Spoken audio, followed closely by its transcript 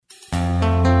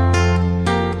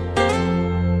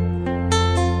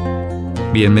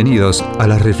Bienvenidos a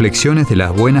las reflexiones de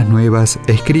las Buenas Nuevas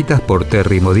escritas por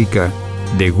Terry Modica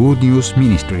de Good News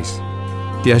Ministries.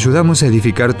 Te ayudamos a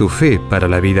edificar tu fe para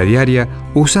la vida diaria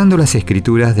usando las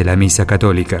escrituras de la Misa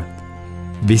Católica.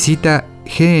 Visita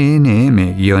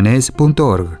gnm-es.org.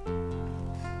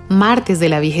 Martes de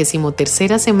la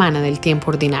 23ª semana del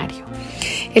tiempo ordinario.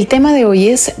 El tema de hoy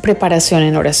es preparación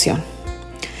en oración.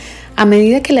 A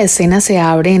medida que la escena se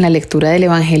abre en la lectura del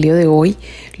Evangelio de hoy,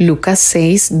 Lucas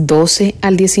 6, 12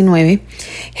 al 19,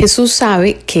 Jesús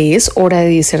sabe que es hora de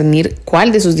discernir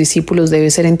cuál de sus discípulos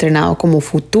debe ser entrenado como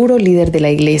futuro líder de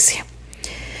la iglesia.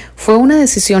 Fue una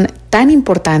decisión tan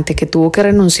importante que tuvo que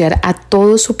renunciar a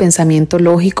todo su pensamiento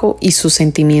lógico y sus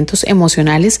sentimientos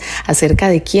emocionales acerca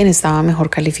de quién estaba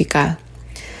mejor calificado.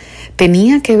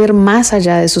 Tenía que ver más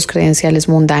allá de sus credenciales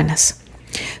mundanas.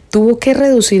 Tuvo que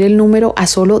reducir el número a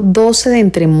solo 12 de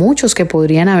entre muchos que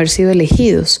podrían haber sido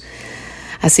elegidos.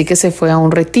 Así que se fue a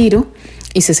un retiro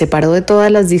y se separó de todas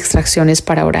las distracciones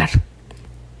para orar.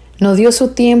 No dio su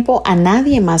tiempo a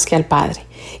nadie más que al Padre.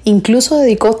 Incluso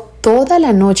dedicó toda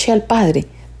la noche al Padre,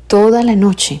 toda la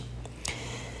noche.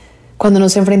 Cuando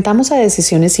nos enfrentamos a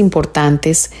decisiones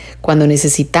importantes, cuando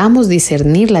necesitamos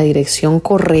discernir la dirección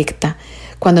correcta,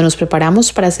 cuando nos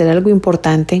preparamos para hacer algo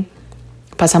importante,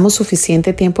 ¿pasamos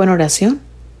suficiente tiempo en oración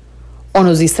o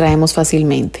nos distraemos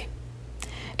fácilmente?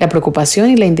 La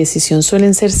preocupación y la indecisión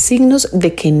suelen ser signos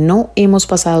de que no hemos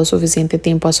pasado suficiente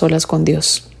tiempo a solas con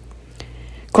Dios.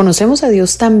 ¿Conocemos a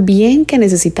Dios tan bien que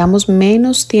necesitamos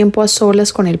menos tiempo a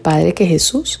solas con el Padre que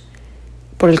Jesús?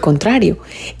 Por el contrario,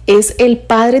 ¿es el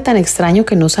Padre tan extraño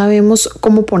que no sabemos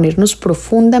cómo ponernos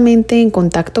profundamente en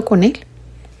contacto con Él?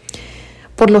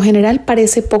 Por lo general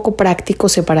parece poco práctico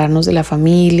separarnos de la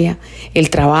familia,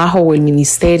 el trabajo o el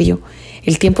ministerio,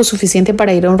 el tiempo suficiente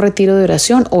para ir a un retiro de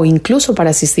oración o incluso para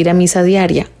asistir a misa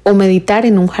diaria o meditar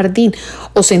en un jardín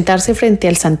o sentarse frente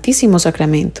al Santísimo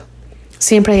Sacramento.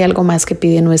 Siempre hay algo más que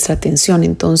pide nuestra atención.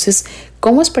 Entonces,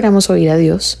 ¿cómo esperamos oír a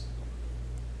Dios?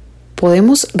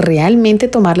 ¿Podemos realmente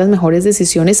tomar las mejores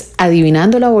decisiones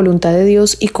adivinando la voluntad de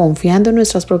Dios y confiando en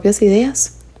nuestras propias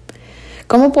ideas?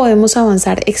 ¿Cómo podemos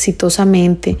avanzar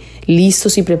exitosamente,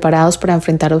 listos y preparados para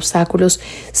enfrentar obstáculos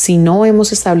si no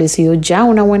hemos establecido ya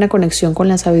una buena conexión con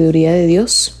la sabiduría de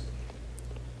Dios?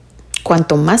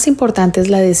 Cuanto más importante es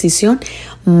la decisión,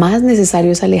 más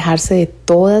necesario es alejarse de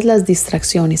todas las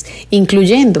distracciones,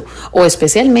 incluyendo o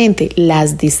especialmente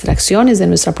las distracciones de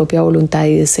nuestra propia voluntad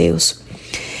y deseos.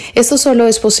 Esto solo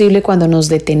es posible cuando nos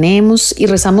detenemos y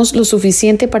rezamos lo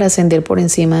suficiente para ascender por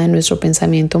encima de nuestro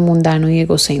pensamiento mundano y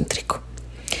egocéntrico.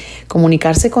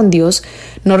 Comunicarse con Dios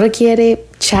no requiere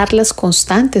charlas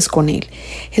constantes con Él.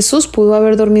 Jesús pudo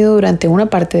haber dormido durante una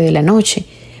parte de la noche,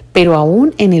 pero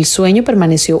aún en el sueño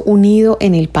permaneció unido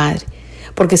en el Padre,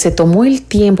 porque se tomó el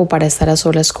tiempo para estar a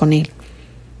solas con Él.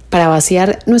 Para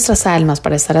vaciar nuestras almas,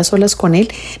 para estar a solas con Él,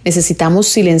 necesitamos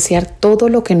silenciar todo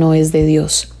lo que no es de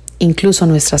Dios, incluso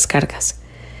nuestras cargas.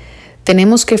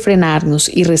 Tenemos que frenarnos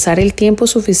y rezar el tiempo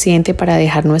suficiente para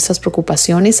dejar nuestras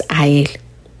preocupaciones a Él.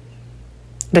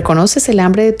 ¿Reconoces el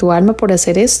hambre de tu alma por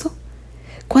hacer esto?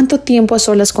 ¿Cuánto tiempo a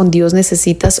solas con Dios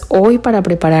necesitas hoy para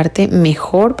prepararte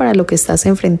mejor para lo que estás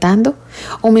enfrentando?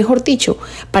 O mejor dicho,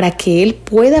 para que Él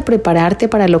pueda prepararte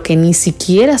para lo que ni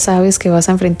siquiera sabes que vas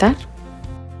a enfrentar.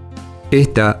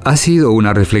 Esta ha sido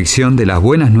una reflexión de las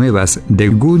Buenas Nuevas de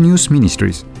Good News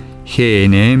Ministries,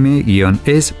 gnm-es.org.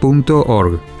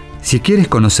 Si quieres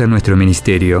conocer nuestro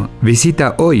ministerio,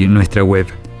 visita hoy nuestra web.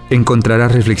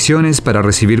 Encontrarás reflexiones para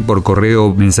recibir por correo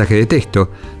o mensaje de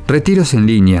texto, retiros en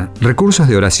línea, recursos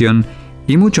de oración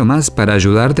y mucho más para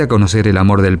ayudarte a conocer el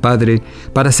amor del Padre,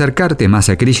 para acercarte más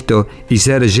a Cristo y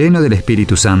ser lleno del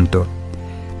Espíritu Santo.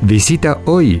 Visita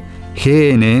hoy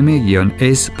gnm-es.org.